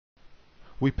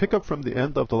We pick up from the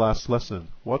end of the last lesson.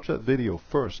 Watch that video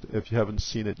first if you haven't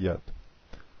seen it yet.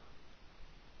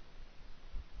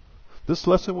 This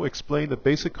lesson will explain the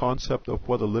basic concept of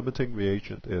what a limiting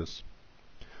reagent is.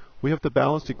 We have the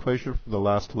balanced equation from the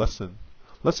last lesson.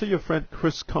 Let's say your friend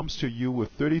Chris comes to you with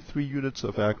 33 units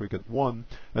of aggregate 1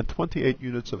 and 28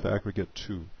 units of aggregate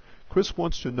 2. Chris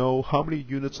wants to know how many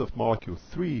units of molecule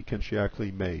 3 can she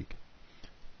actually make.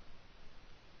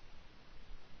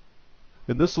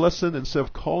 In this lesson, instead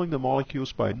of calling the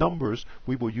molecules by numbers,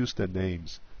 we will use their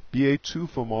names. Ba2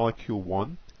 for molecule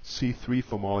 1, C3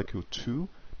 for molecule 2,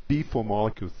 B for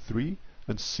molecule 3,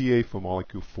 and Ca for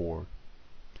molecule 4.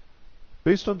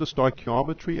 Based on the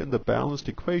stoichiometry and the balanced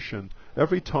equation,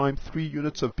 every time 3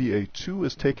 units of Ba2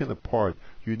 is taken apart,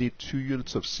 you need 2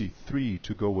 units of C3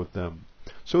 to go with them.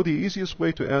 So the easiest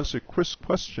way to answer Chris'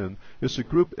 question is to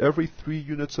group every 3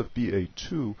 units of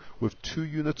Ba2 with 2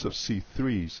 units of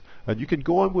C3s, and you can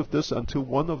go on with this until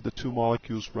one of the 2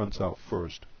 molecules runs out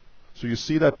first. So you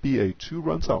see that Ba2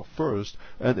 runs out first,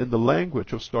 and in the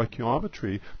language of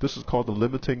stoichiometry, this is called the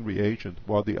limiting reagent,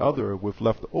 while the other, with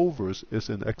leftovers, is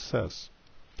in excess.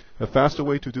 A faster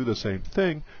way to do the same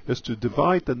thing is to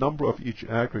divide the number of each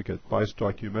aggregate by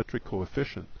stoichiometric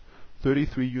coefficient.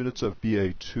 33 units of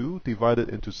Ba2 divided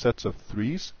into sets of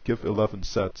 3s give 11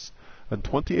 sets, and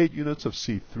 28 units of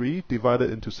C3 divided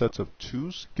into sets of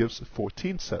 2s gives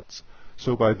 14 sets.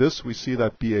 So by this we see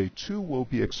that Ba2 will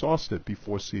be exhausted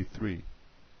before C3.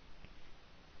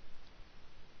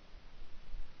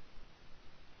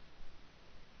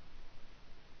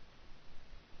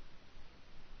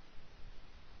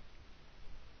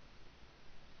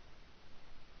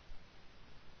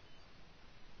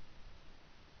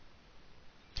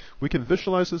 We can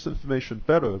visualize this information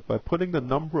better by putting the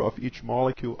number of each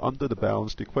molecule under the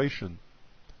balanced equation.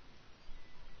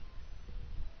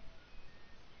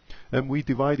 And we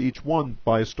divide each one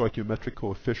by a stoichiometric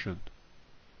coefficient.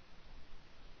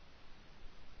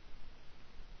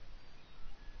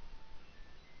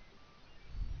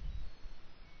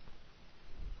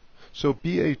 So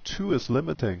Ba2 is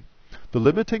limiting. The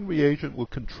limiting reagent will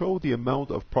control the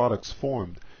amount of products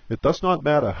formed. It does not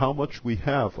matter how much we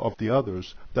have of the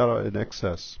others that are in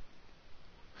excess.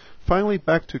 Finally,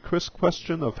 back to Chris'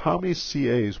 question of how many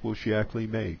CAs will she actually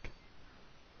make.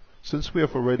 Since we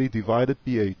have already divided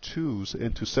Ba2s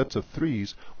into sets of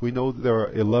 3s, we know there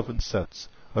are 11 sets.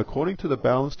 According to the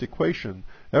balanced equation,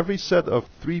 every set of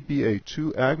 3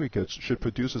 Ba2 aggregates should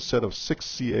produce a set of 6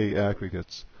 Ca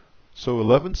aggregates. So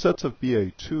 11 sets of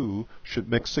Ba2 should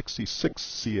make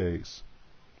 66 CAs.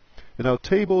 In our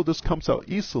table, this comes out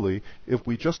easily if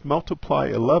we just multiply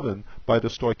 11 by the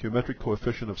stoichiometric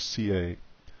coefficient of Ca.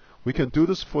 We can do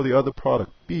this for the other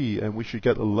product, B, and we should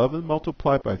get 11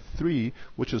 multiplied by 3,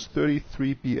 which is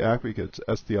 33 B aggregates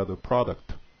as the other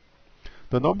product.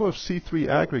 The number of C3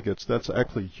 aggregates that's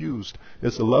actually used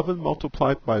is 11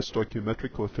 multiplied by a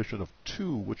stoichiometric coefficient of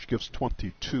 2, which gives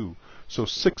 22. So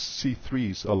 6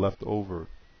 C3s are left over.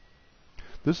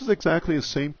 This is exactly the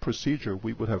same procedure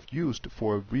we would have used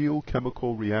for a real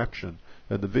chemical reaction,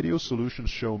 and the video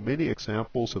solutions show many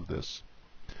examples of this.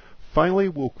 Finally,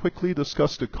 we'll quickly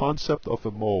discuss the concept of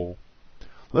a mole.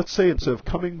 Let's say instead of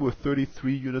coming with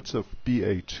 33 units of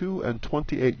Ba2 and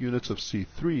 28 units of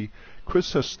C3,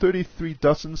 Chris has 33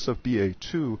 dozens of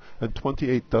Ba2 and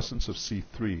 28 dozens of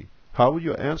C3. How will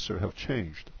your answer have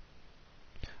changed?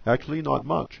 Actually, not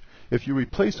much. If you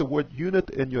replace the word unit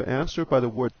in your answer by the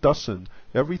word dozen,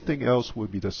 everything else will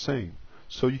be the same.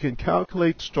 So you can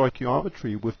calculate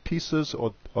stoichiometry with pieces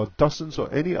or dozens or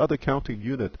any other counting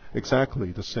unit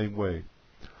exactly the same way.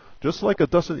 Just like a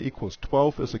dozen equals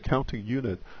 12 as a counting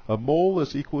unit, a mole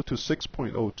is equal to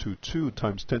 6.022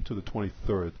 times 10 to the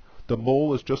 23rd. The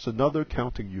mole is just another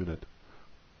counting unit.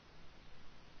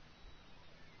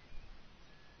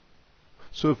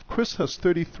 So if Chris has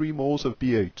 33 moles of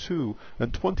Ba2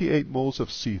 and 28 moles of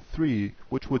C3,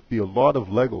 which would be a lot of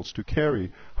Legos to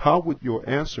carry, how would your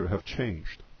answer have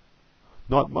changed?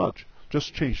 Not much.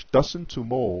 Just change dozen to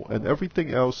mole and everything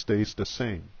else stays the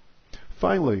same.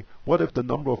 Finally, what if the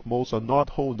number of moles are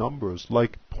not whole numbers,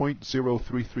 like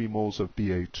 0.033 moles of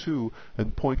Ba2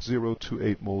 and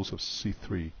 0.028 moles of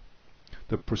C3?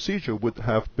 The procedure would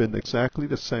have been exactly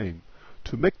the same.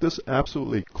 To make this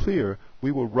absolutely clear,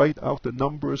 we will write out the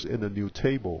numbers in a new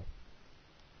table.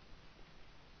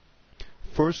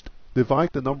 First,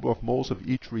 divide the number of moles of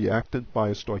each reactant by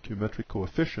a stoichiometric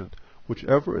coefficient.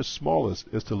 Whichever is smallest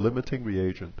is the limiting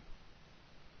reagent.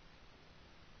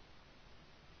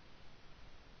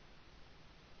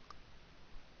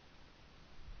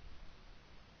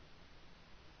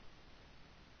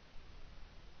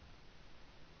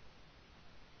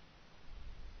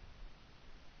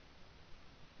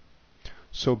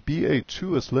 So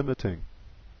Ba2 is limiting.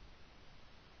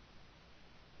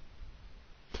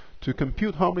 To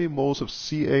compute how many moles of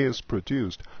Ca is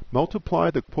produced, multiply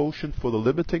the quotient for the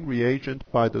limiting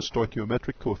reagent by the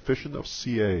stoichiometric coefficient of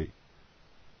Ca.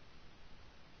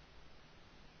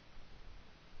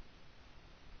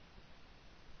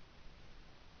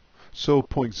 So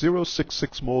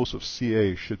 0.066 moles of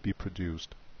Ca should be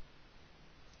produced.